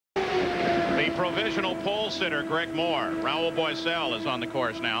provisional pole sitter, Greg Moore. Raul Boesel is on the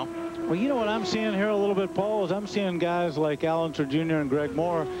course now. Well, you know what I'm seeing here a little bit, Paul, is I'm seeing guys like Alan Jr. and Greg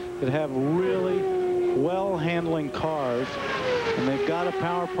Moore that have really well-handling cars, and they've got a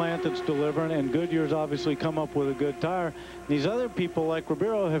power plant that's delivering, and Goodyear's obviously come up with a good tire. These other people like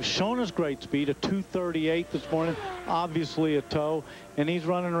Ribeiro have shown us great speed, a 238 this morning, obviously a tow, and he's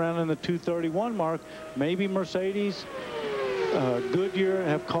running around in the 231 mark. Maybe Mercedes, Goodyear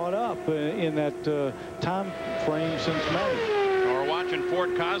have caught up in that time frame since May. We're watching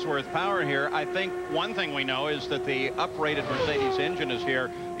Fort Cosworth power here. I think one thing we know is that the uprated Mercedes engine is here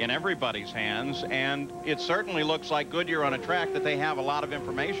in everybody's hands, and it certainly looks like Goodyear on a track that they have a lot of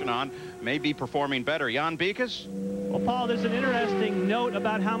information on may be performing better. Jan Beekes? Well, Paul, there's an interesting note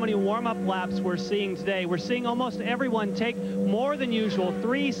about how many warm-up laps we're seeing today. We're seeing almost everyone take more than usual.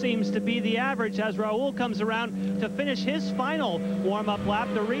 3 seems to be the average as Raul comes around to finish his final warm-up lap.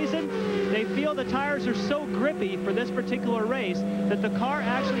 The reason? They feel the tires are so grippy for this particular race that the car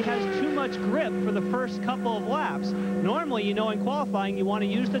actually has too much grip for the first couple of laps. Normally, you know, in qualifying, you want to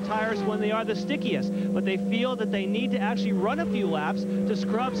use the tires when they are the stickiest, but they feel that they need to actually run a few laps to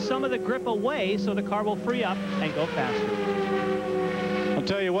scrub some of the grip away so the car will free up and go faster. I'll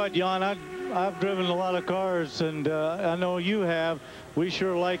tell you what, Jan, I've driven a lot of cars, and I know you have. We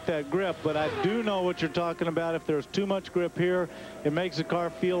sure like that grip, but I do know what you're talking about. If there's too much grip here, it makes the car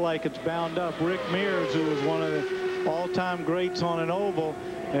feel like it's bound up. Rick Mears, who was one of the all-time greats on an oval,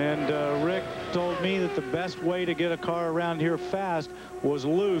 and Rick told me that the best way to get a car around here fast was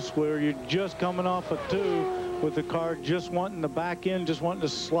loose, where you're just coming off a 2 with the car just wanting the back end, just wanting to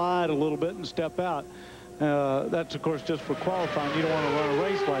slide a little bit and step out. That's, of course, just for qualifying. You don't want to run a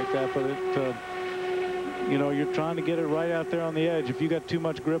race like that, but it, you know, you're trying to get it right out there on the edge. If you got too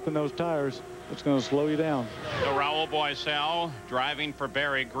much grip in those tires, it's going to slow you down. So Raul Boesel driving for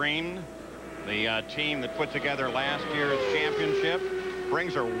Barry Green, the team that put together last year's championship.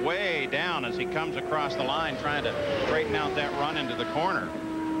 Brings her way down as he comes across the line trying to straighten out that run into the corner.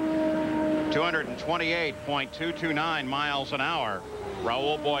 228.229 miles an hour.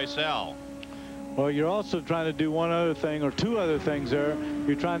 Raul Boesel. Well, you're also trying to do one other thing, or 2 other things there.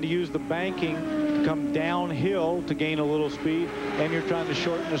 You're trying to use the banking to come downhill to gain a little speed, and you're trying to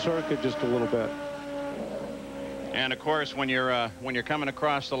shorten the circuit just a little bit. And of course, when you're coming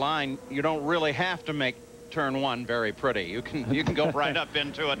across the line, you don't really have to make turn 1 very pretty. You can go right up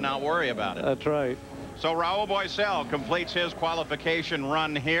into it and not worry about it. That's right. So Raul Boesel completes his qualification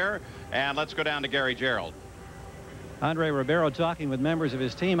run here, and let's go down to Gary Gerould. Andre Ribeiro talking with members of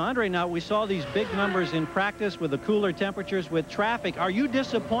his team. Andre, now we saw these big numbers in practice with the cooler temperatures, with traffic. Are you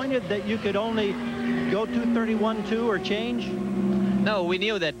disappointed that you could only go 231.2 or change? No, we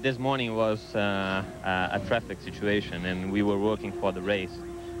knew that this morning was a traffic situation, and we were working for the race.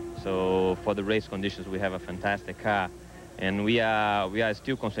 So for the race conditions, we have a fantastic car, and we are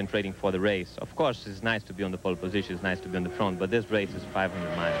still concentrating for the race. Of course, it's nice to be on the pole position, it's nice to be on the front, but this race is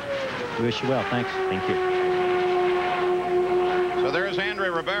 500 miles. We wish you well. Thanks. Thank you. So there's Andre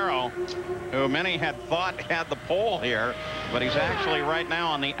Ribeiro, who many had thought had the pole here, but he's actually right now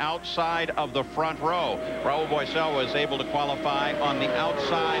on the outside of the front row. Raul Boesel was able to qualify on the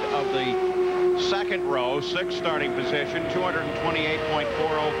outside of the second row, 6th starting position,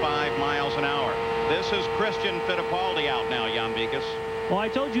 228.405 miles an hour. This is Christian Fittipaldi out now, Jan Beekes. Well, I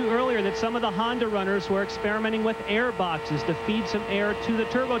told you earlier that some of the Honda runners were experimenting with air boxes to feed some air to the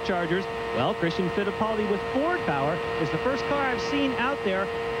turbochargers. Well, Christian Fittipaldi with Ford power is the first car I've seen out there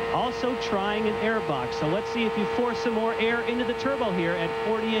also trying an air box. So let's see if you force some more air into the turbo here at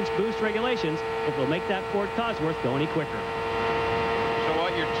 40-inch boost regulations, if we'll make that Ford Cosworth go any quicker. So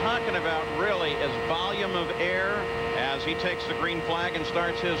what you're talking about really is volume of air as he takes the green flag and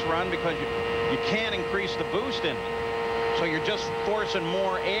starts his run, because you can't increase the boost in it. So you're just forcing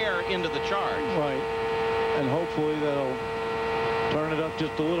more air into the charge. Right. And hopefully that'll turn it up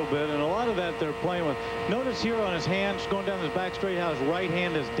just a little bit. And a lot of that they're playing with. Notice here on his hands, going down his back straight, how his right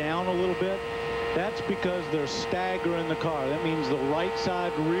hand is down a little bit. That's because they're staggering the car. That means the right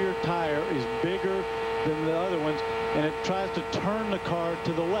side rear tire is bigger than the other ones, and it tries to turn the car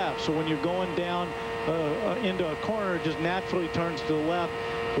to the left. So when you're going down into a corner, it just naturally turns to the left.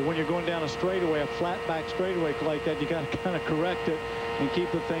 But when you're going down a straightaway, a flat back straightaway like that, you got to kind of correct it and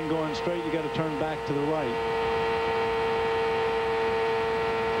keep the thing going straight. You got to turn back to the right.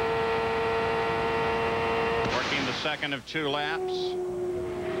 Working the second of 2 laps.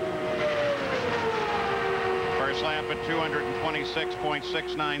 First lap at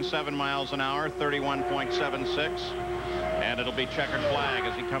 226.697 miles an hour, 31.76. And it'll be checkered flag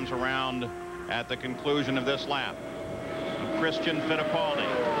as he comes around at the conclusion of this lap. Christian Fittipaldi.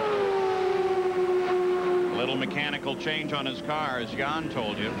 little mechanical change on his car, as Jan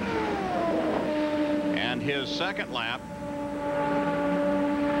told you. And his second lap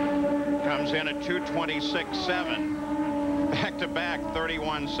comes in at 2:26.7. Back-to-back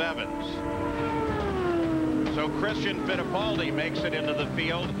 31.7s. So Christian Fittipaldi makes it into the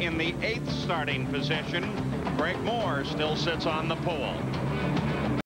field in the 8th starting position. Greg Moore still sits on the pole.